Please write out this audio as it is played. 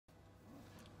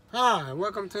Hi,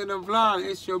 welcome to the vlog.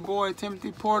 It's your boy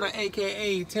Timothy Porter,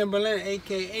 aka Timberland,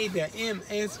 aka the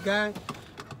MS guy.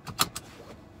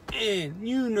 And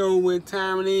you know what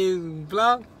time it is.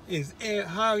 Vlog is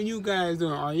how you guys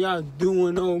doing? Are y'all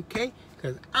doing okay?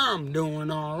 Cause I'm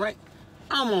doing alright.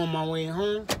 I'm on my way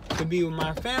home to be with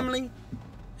my family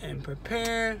and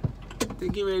prepare to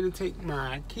get ready to take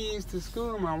my kids to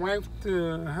school, my wife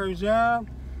to her job.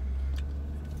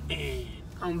 And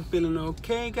I'm feeling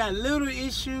okay. Got a little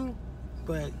issue,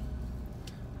 but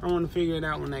I want to figure it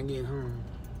out when I get home.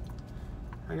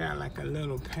 I got like a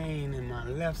little pain in my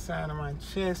left side of my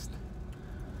chest.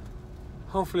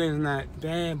 Hopefully it's not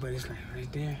bad, but it's like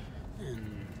right there.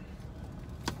 And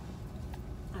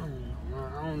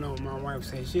I don't know what my wife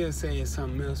said. She'll say it's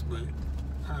something else, but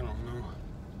I don't know.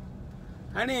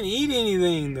 I didn't eat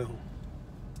anything though.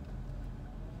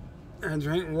 I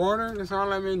drank water. That's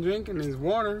all I've been drinking is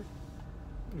water.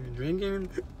 Been drinking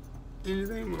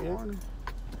anything but water.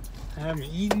 I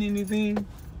haven't eaten anything.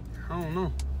 I don't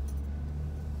know.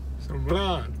 So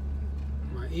vlog.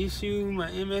 My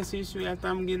MS issue after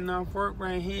I'm getting off work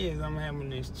right here is I'm having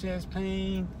this chest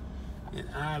pain and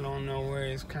I don't know where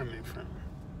it's coming from.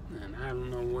 And I don't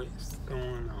know what's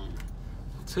going on.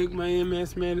 I took my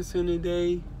MS medicine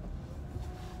today.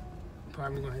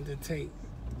 Probably gonna have to take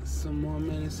some more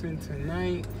medicine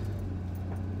tonight.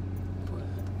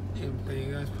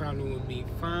 Everything else probably would be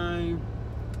fine,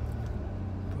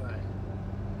 but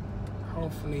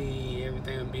hopefully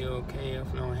everything will be okay.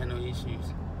 Hopefully I don't have no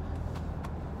issues.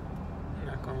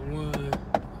 Knock on wood.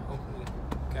 Hopefully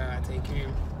God take care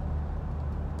of me.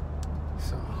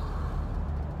 So,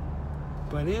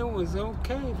 but it was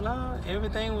okay, vlog.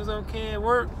 Everything was okay at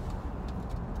work.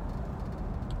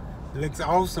 It looks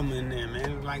awesome in there, man.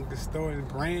 It's like the store is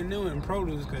brand new in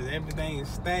produce because everything is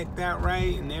stacked out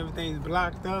right and everything's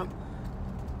blocked up.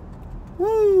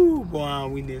 Woo! Boy,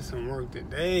 we did some work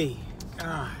today.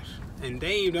 Gosh. And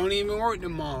Dave don't even work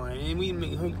tomorrow. And we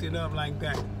hooked it up like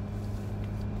that.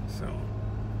 So,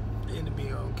 it'll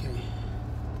be okay.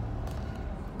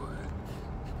 But,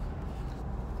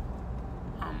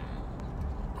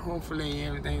 hopefully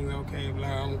everything's okay,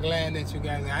 vlog. I'm glad that you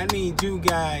guys, I need you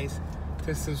guys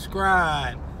to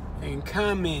subscribe and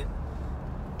comment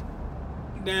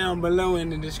down below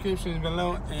in the descriptions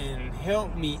below and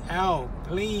help me out.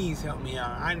 Please help me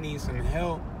out. I need some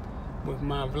help with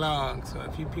my vlog. So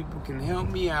if you people can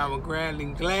help me, I would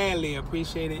gladly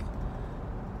appreciate it.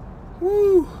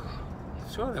 Woo!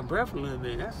 Short of breath a little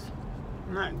bit. That's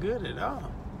not good at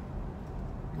all.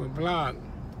 But vlog,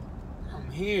 I'm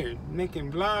here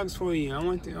making vlogs for you. I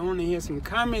want to hear some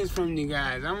comments from you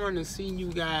guys. I want to see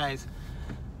you guys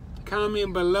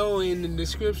comment below in the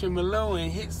description below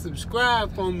and hit subscribe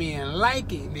for me and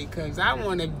like it because I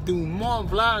want to do more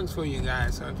vlogs for you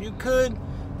guys. So if you could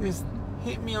just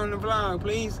hit me on the vlog,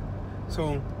 please.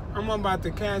 So I'm about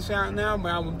to cash out now,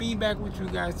 but I will be back with you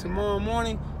guys tomorrow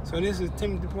morning. So this is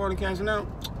Timothy Porter cashing out.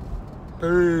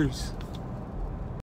 Peace.